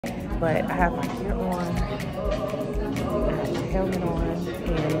But I have my gear on, I have my helmet on,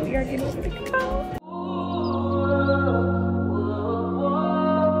 and we are getting ready to go.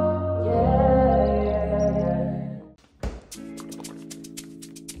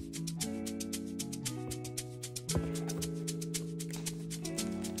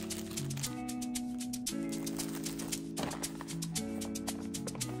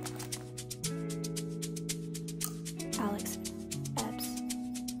 Alex, Ebbs.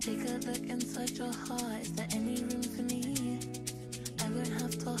 Take a look inside your heart. Is there any room for me? I would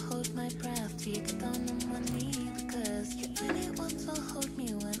have to hold my breath till you get down on one knee. Because you really want to hold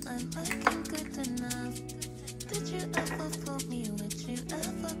me when I'm looking good enough. Did you ever fool me? Would you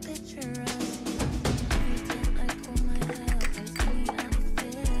ever picture us? Every time I pull my hair, there's me out of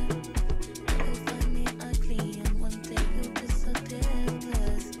fear. You'll find me ugly and one day you'll disappear.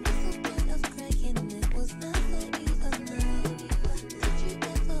 Cause what's the point of crying? It was never even now. Did you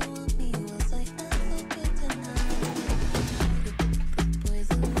ever want me? Was I ever good enough? Good boy's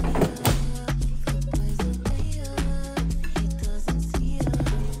a liar. Good boy's a liar. He doesn't see ya.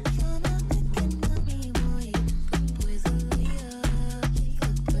 You're not looking at me, boy. Good boy's a liar.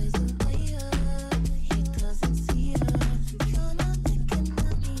 Good boy's a liar. He doesn't see ya. You're not looking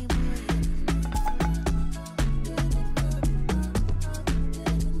at me, boy.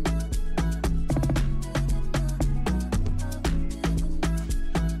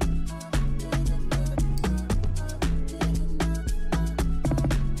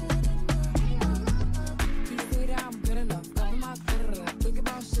 He say that I'm good enough, but I'm not good enough. Think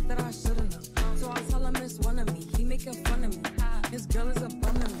about shit that I shouldn't have. So I tell him it's one of me. He making fun of me. His girl is a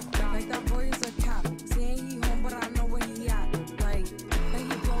bum to me. Like that boy is a cap. Saying he home, but I know where he at. Like, then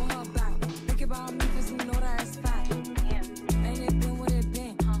he blow her back. Think about me, cause he know that it's fact. Ain't it been what it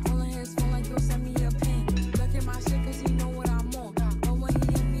been? Calling his phone like, yo, send me a pin. Look at my shit, cause he know what I'm on. But when he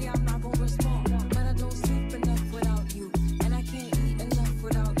hit me, I'm not gonna respond. But I don't sleep enough without you. And I can't eat enough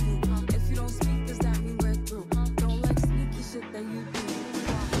without you. If you don't speak, does that mean we're through? Don't like sneaky shit that you do.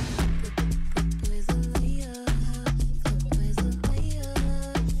 Good boy's a liar. Good boy's a liar.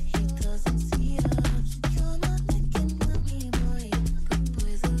 He doesn't see ya. You're not looking at me, boy. Good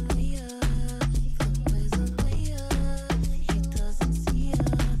boy's a liar. Good boy's a liar. He doesn't see ya.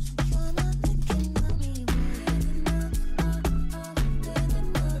 You're not looking at me, boy.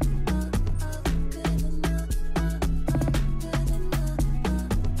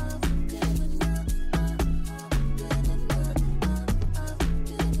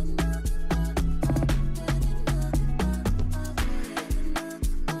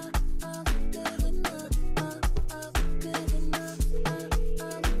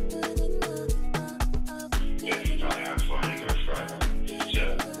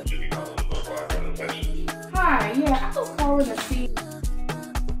 Hi, yeah, I was calling to see.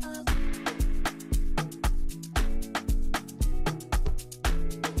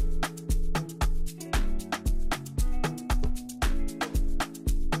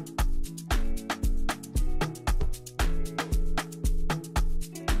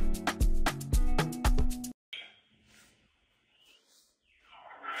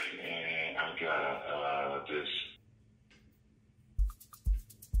 And I got this.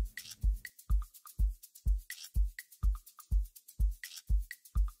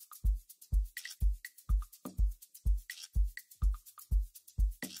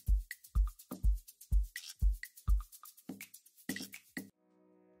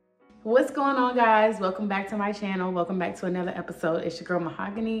 What's going on, guys? Welcome back to my channel. Welcome back to another episode. It's your girl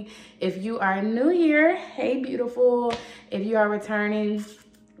MaHogany. If you are new here, hey beautiful. If you are returning,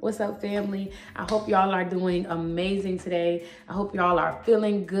 what's up, family? I hope y'all are doing amazing today. I hope y'all are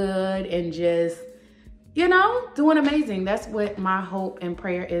feeling good and just, you know, doing amazing. That's what my hope and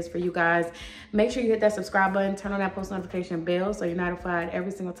prayer is for you guys. Make sure you hit that subscribe button, turn on that post notification bell so you're notified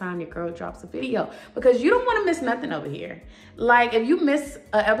every single time your girl drops a video, because you don't want to miss nothing over here. Like, if you miss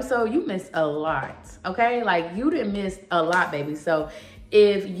an episode, you miss a lot, okay? Like, you didn't miss a lot, baby. So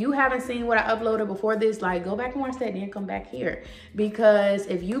if you haven't seen what I uploaded before this, like, go back and watch that and then come back here. Because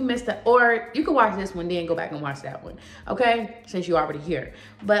if you missed it, or you can watch this one, then go back and watch that one, okay? Since you're already here.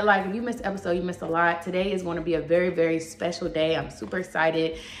 But like, if you missed the episode, you missed a lot. Today is going to be a very, very special day. I'm super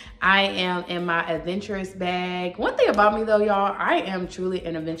excited. I am in my adventurous bag. One thing about me though, y'all, I am truly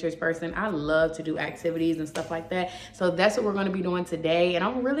an adventurous person. I love to do activities and stuff like that. So that's what we're going to be doing today. And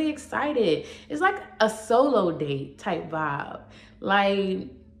I'm really excited. It's like a solo date type vibe. Like,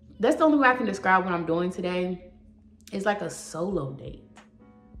 that's the only way I can describe what I'm doing today. It's like a solo date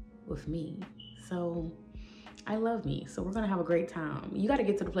with me. So I love me. So we're gonna have a great time. You gotta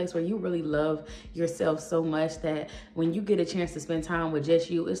get to the place where you really love yourself so much that when you get a chance to spend time with just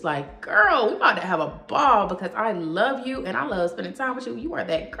you, it's like, girl, we about to have a ball because I love you and I love spending time with you. You are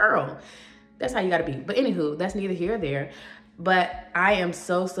that girl. That's how you gotta be. But anywho, that's neither here or there. But I am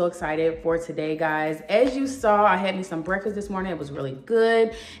so excited for today, guys. As you saw, I had me some breakfast this morning. It was really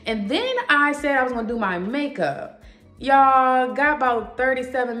good. And then I said I was gonna do my makeup. Y'all, got about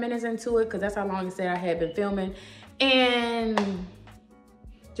 37 minutes into it because that's how long it said I had been filming, and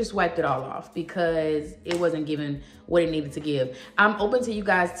just wiped it all off because it wasn't giving what it needed to give. I'm open to you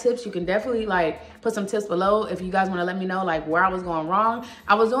guys' tips. You can definitely like put some tips below if you guys want to let me know like where I was going wrong.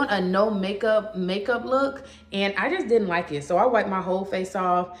 I was doing a no makeup look and I just didn't like it. So I wiped my whole face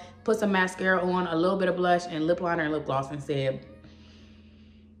off, put some mascara on, a little bit of blush and lip liner and lip gloss and said,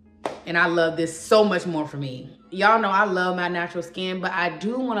 and I love this so much more for me. Y'all know I love my natural skin, but I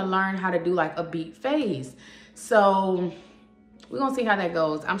do want to learn how to do like a beat face. So we're gonna see how that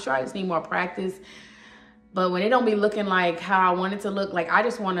goes. I'm sure I just need more practice, but when it don't be looking like how I want it to look, like I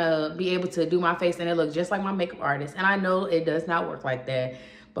just want to be able to do my face and it look just like my makeup artist. And I know it does not work like that,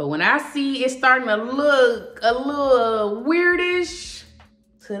 but when I see it starting to look a little weirdish,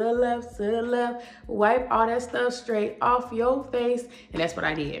 to the left, wipe all that stuff straight off your face. And that's what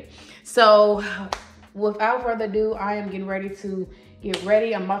I did. So without further ado, I am getting ready to get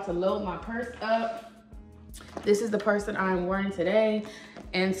ready. I'm about to load my purse up. This is the purse that I'm wearing today.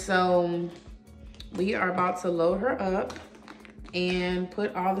 And so we are about to load her up and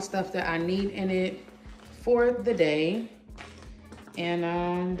put all the stuff that I need in it for the day.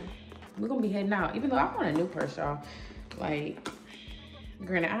 And we're gonna be heading out. Even though I want a new purse, y'all. Like,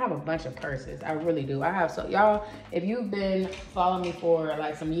 granted, I have a bunch of purses. I really do. I have, so y'all, if you've been following me for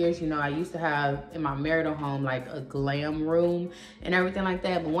like some years, you know, I used to have in my marital home like a glam room and everything like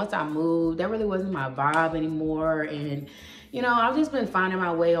that. But once I moved, that really wasn't my vibe anymore. And, you know, I've just been finding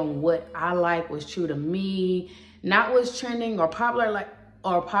my way on what I like, what's true to me, not what's trending or popular,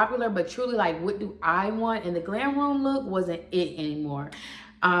 but truly like what do I want. And the glam room look wasn't it anymore.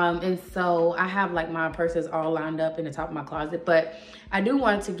 And so I have like my purses all lined up in the top of my closet, but I do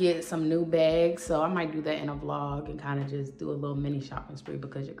want to get some new bags. So I might do that in a vlog and kind of just do a little mini shopping spree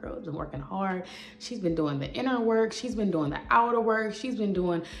because your girl's been working hard. She's been doing the inner work. She's been doing the outer work. She's been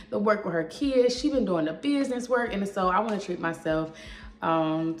doing the work with her kids. She's been doing the business work. And so I want to treat myself, to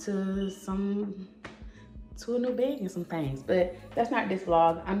a new bag and some things, but that's not this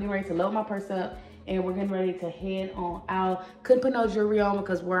vlog. I'm getting ready to load my purse up and we're getting ready to head on out. Couldn't put no jewelry on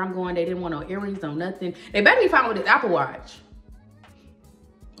because where I'm going, they didn't want no earrings, no nothing. They better be fine with this Apple Watch.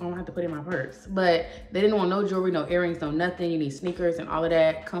 I don't have to put it in my purse, but they didn't want no jewelry, no earrings, no nothing. You need sneakers and all of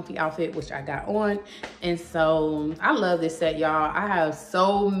that. Comfy outfit, which I got on. And so I love this set, y'all. I have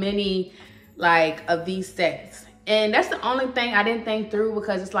so many like of these sets. And that's the only thing I didn't think through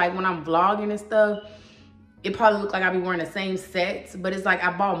because it's like when I'm vlogging and stuff, it probably look like I'll be wearing the same sets, but it's like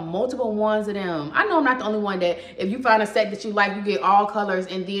I bought multiple ones of them. I know I'm not the only one that if you find a set that you like, you get all colors,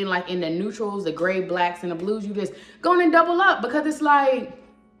 and then like in the neutrals, the gray, blacks, and the blues, you just go in and double up because it's like,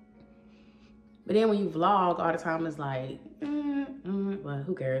 but then when you vlog all the time, it's like, well,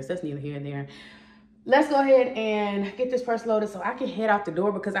 who cares? That's neither here nor there. Let's go ahead and get this purse loaded so I can head out the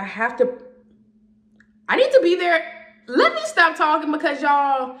door because I need to be there. Let me stop talking because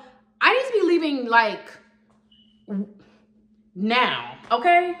y'all, I need to be leaving like, now,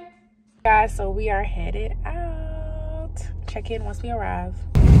 okay guys, so we are headed out. Check in once we arrive.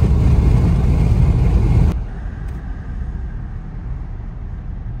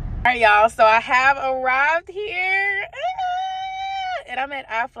 All right, y'all, so I have arrived here and I'm at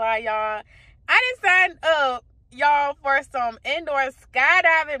iFly, y'all. I done signed up, y'all, for some indoor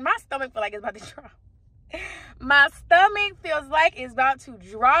skydiving. My stomach feels like it's about to drop. My stomach feels like it's about to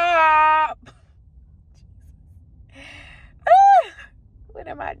drop. What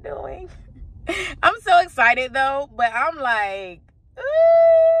am I doing? I'm so excited though, but I'm like,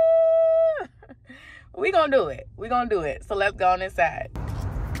 we gonna do it. We gonna do it. So let's go on inside.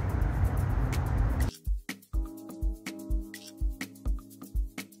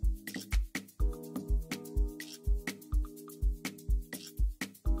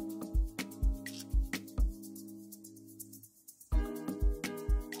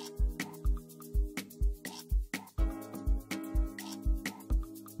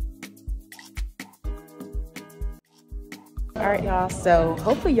 All right, y'all, so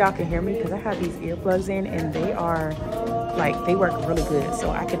hopefully y'all can hear me because I have these earplugs in and they are like, they work really good, so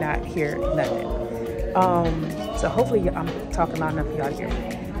I cannot hear nothing. So hopefully I'm talking loud enough for y'all to hear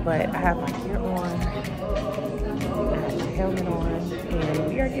me. But I have my gear on, I have my helmet on, and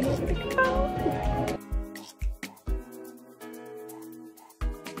we are getting ready to go.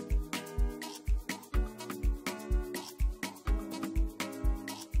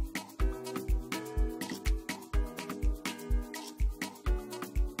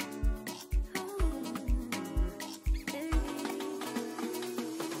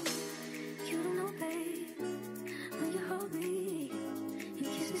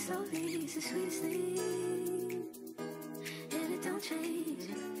 told me it's the sweetest thing, and it don't change.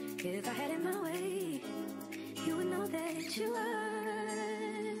 If I had it my way, you would know that you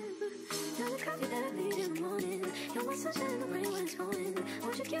are. You're the coffee that I made in the morning. You're my sunshine in the rain when it's pouring.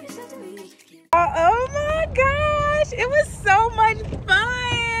 Won't you give yourself to me? Oh my gosh, it was so much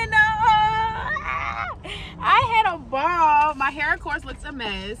fun. I had a ball. My hair, of course, looks a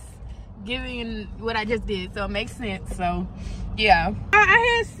mess, given what I just did, so it makes sense. So yeah,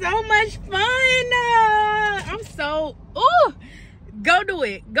 I had so much fun. I'm so, ooh, go do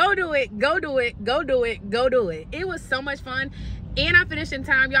it, go do it, go do it, go do it, go do it. It was so much fun, and I finished in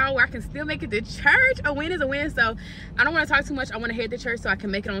time, y'all, where I can still make it to church. A win is a win. So I don't want to talk too much. I want to head to church so I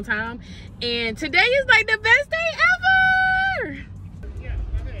can make it on time, and today is like the best day ever.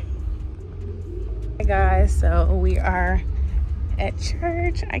 Hey guys, so we are at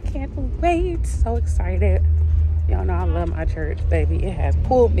church. I can't wait, so excited. Y'all know I love my church, baby. It has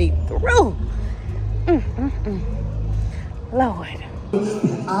pulled me through. Lord,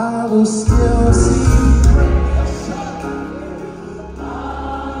 I will still see.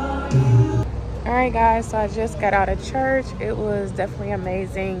 all right guys, so I just got out of church. It was definitely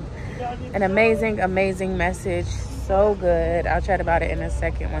amazing, an amazing message. So good. I'll chat about it in a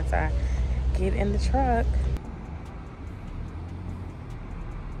second once I get in the truck.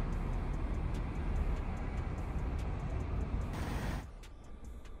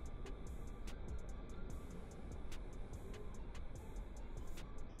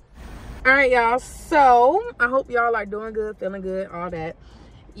 All right, y'all, so I hope y'all are doing good, feeling good, all that.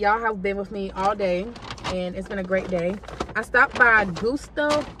 Y'all have been with me all day, and it's been a great day. I stopped by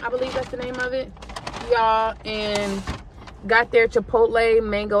Gusto, I believe that's the name of it, y'all, and got their Chipotle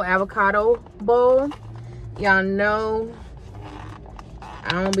mango avocado bowl. Y'all know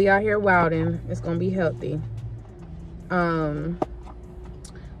I don't be out here wilding. It's gonna be healthy. So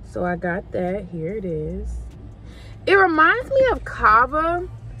I got that. Here it is. It reminds me of Kava,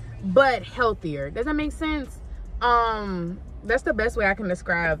 but healthier. Does that make sense? That's the best way I can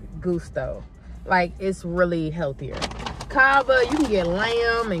describe Gusto. Like, it's really healthier. Kava, you can get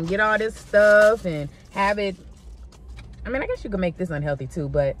lamb and get all this stuff and have it. I mean, I guess you could make this unhealthy too,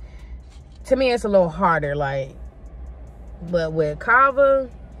 but to me it's a little harder. Like, but with Kava,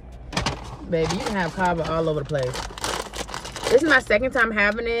 baby, you can have Kava all over the place. This is my second time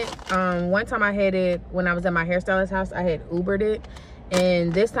having it. One time I had it when I was at my hairstylist's house. I had Ubered it,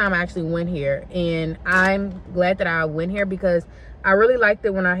 and this time I actually went here, and I'm glad that I went here because I really liked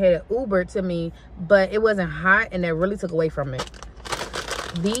it when I had it Ubered to me, but it wasn't hot, and that really took away from it.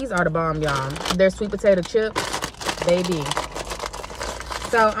 These are the bomb, y'all. They're sweet potato chips, baby.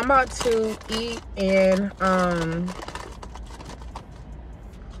 So I'm about to eat, and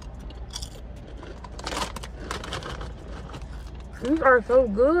these are so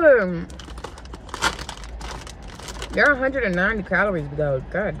good. They're 190 calories though.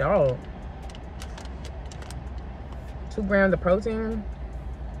 God dog. 2 grams of protein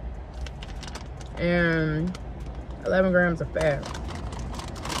and 11 grams of fat.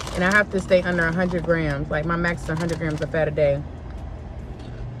 And I have to stay under 100 grams. Like, my max is 100 grams of fat a day.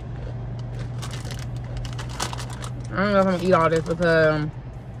 I don't know if I'm gonna eat all this because,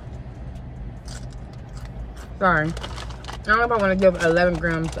 sorry. I don't know if I want to give 11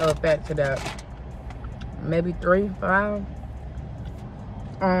 grams of fat to that. Maybe 3, 5.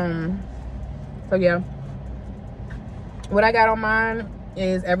 So yeah. What I got on mine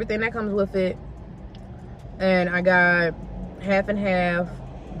is everything that comes with it. And I got half and half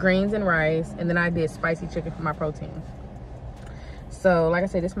greens and rice. And then I did spicy chicken for my protein. So, like I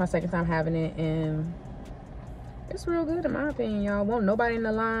said, this is my second time having it. And it's real good in my opinion, y'all. Won't nobody in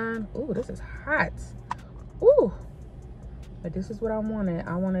the line. Ooh, this is hot. Ooh. But this is what I wanted.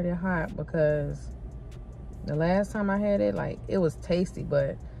 I wanted it hot because the last time I had it, like, it was tasty,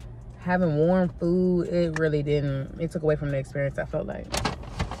 but having warm food, it really didn't, it took away from the experience, I felt like.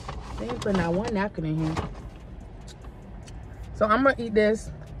 They ain't putting not one napkin in here. So I'm gonna eat this.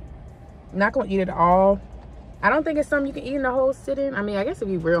 Not gonna eat it all. I don't think it's something you can eat in the whole sitting. I mean, I guess if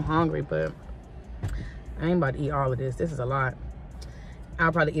you're real hungry, but I ain't about to eat all of this. This is a lot.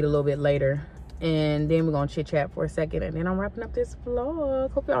 I'll probably eat a little bit later. And then we're gonna chit chat for a second, and then I'm wrapping up this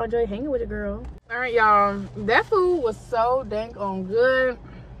vlog. Hope y'all enjoy hanging with your girl. All right, y'all, that food was so dang on good.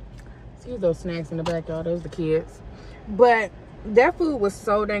 Excuse those snacks in the back, y'all. Those are the kids. But that food was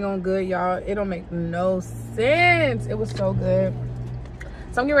so dang on good, y'all. It don't make no sense. It was so good.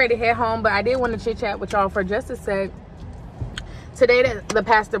 So I'm getting ready to head home, but I did want to chit chat with y'all for just a sec. Today, the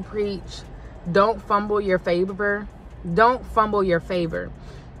pastor preached, don't fumble your favor. Don't fumble your favor.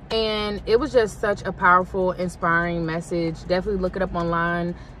 And it was just such a powerful, inspiring message. Definitely look it up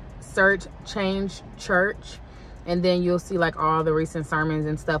online. search Change Church, and then you'll see like all the recent sermons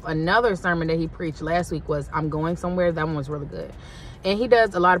and stuff. Another sermon that he preached last week was I'm Going Somewhere. That one was really good. And he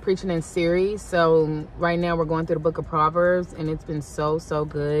does a lot of preaching in series. So right now we're going through the book of Proverbs, and it's been so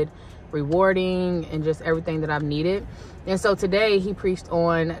good, rewarding, and just everything that I've needed. And so today he preached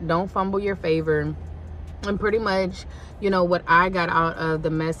on don't fumble your favor. And pretty much, you know, what I got out of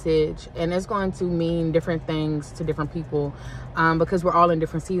the message, and it's going to mean different things to different people, because we're all in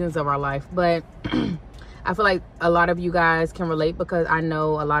different seasons of our life. But I feel like a lot of you guys can relate, because I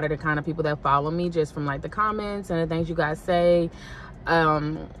know a lot of the kind of people that follow me just from like the comments and the things you guys say.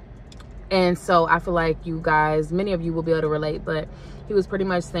 And so I feel like you guys, many of you will be able to relate. But he was pretty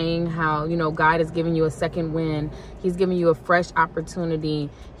much saying how, you know, God is giving you a second win. He's giving you a fresh opportunity.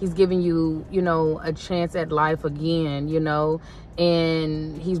 He's giving you, you know, a chance at life again, you know,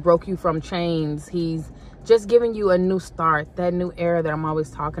 and he's broke you from chains. He's just giving you a new start, that new era that I'm always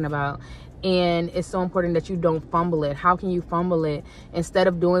talking about. And it's so important that you don't fumble it. How can you fumble it? Instead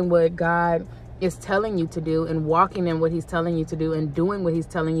of doing what God is telling you to do and walking in what he's telling you to do and doing what he's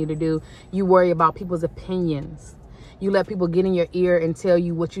telling you to do, you worry about people's opinions. You let people get in your ear and tell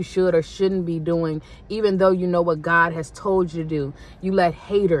you what you should or shouldn't be doing, even though you know what God has told you to do. You let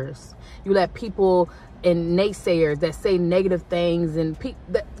haters, you let people and naysayers that say negative things, and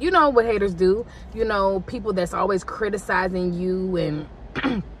you know what haters do, you know, people that's always criticizing you and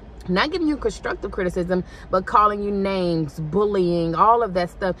not giving you constructive criticism, but calling you names, bullying, all of that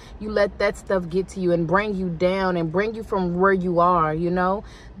stuff. You let that stuff get to you and bring you down and bring you from where you are, you know.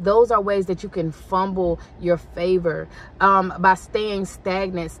 Those are ways that you can fumble your favor, by staying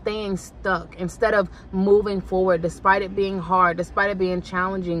stagnant, staying stuck. Instead of moving forward, despite it being hard, despite it being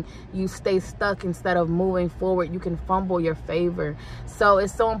challenging, you stay stuck instead of moving forward. You can fumble your favor. So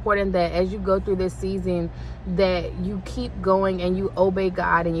it's so important that as you go through this season, that you keep going and you obey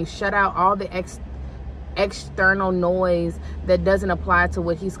God and you shut out all the external noise that doesn't apply to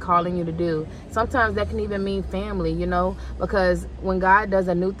what he's calling you to do. Sometimes that can even mean family, you know, because when God does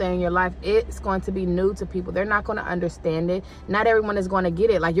a new thing in your life, it's going to be new to people. They're not going to understand it. Not everyone is going to get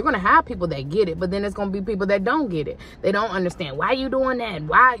it. Like, you're going to have people that get it, but then there's going to be people that don't get it. They don't understand why you doing that,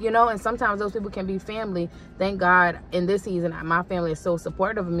 why, you know. And sometimes those people can be family. Thank God in this season my family is so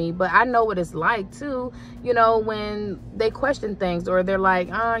supportive of me, but I know what it's like too, you know, when they question things, or they're like,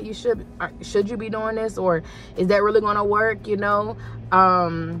 should you be doing this, or is that really going to work, you know.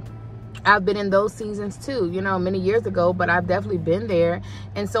 I've been in those seasons too, you know, many years ago, but I've definitely been there.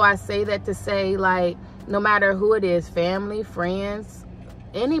 And so I say that to say, like, no matter who it is, family, friends,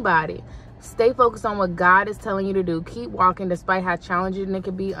 anybody, stay focused on what God is telling you to do. Keep walking despite how challenging it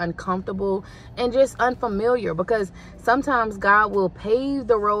can be, uncomfortable, and just unfamiliar, because sometimes God will pave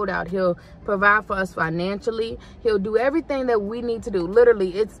the road out. He'll provide for us financially. He'll do everything that we need to do.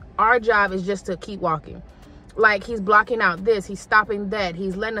 Literally, it's our job is just to keep walking. Like, he's blocking out this, he's stopping that,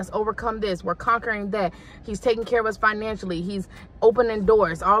 he's letting us overcome this, we're conquering that, he's taking care of us financially, he's opening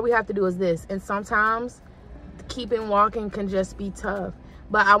doors. All we have to do is this. And sometimes keeping walking can just be tough,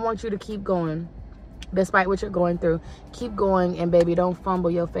 but I want you to keep going despite what you're going through. Keep going, and baby, don't fumble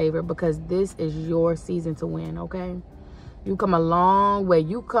your favor, because this is your season to win. Okay, you come a long way.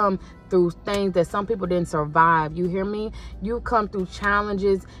 You come through things that some people didn't survive. You hear me? You come through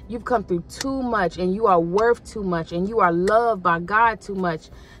challenges. You've come through too much, and you are worth too much, and you are loved by God too much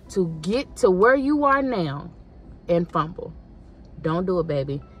to get to where you are now and fumble. Don't do it,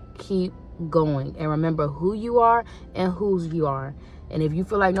 baby. Keep going, and remember who you are and whose you are. And if you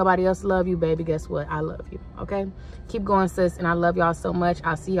feel like nobody else love you, baby, guess what? I love you. Okay, keep going, sis, and I love y'all so much.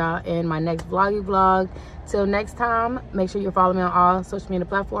 I'll see y'all in my next vlog. Till next time, make sure you're following me on all social media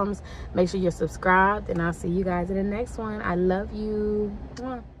platforms. Make sure you're subscribed, and I'll see you guys in the next one. I love you.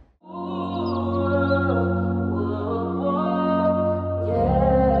 Mwah.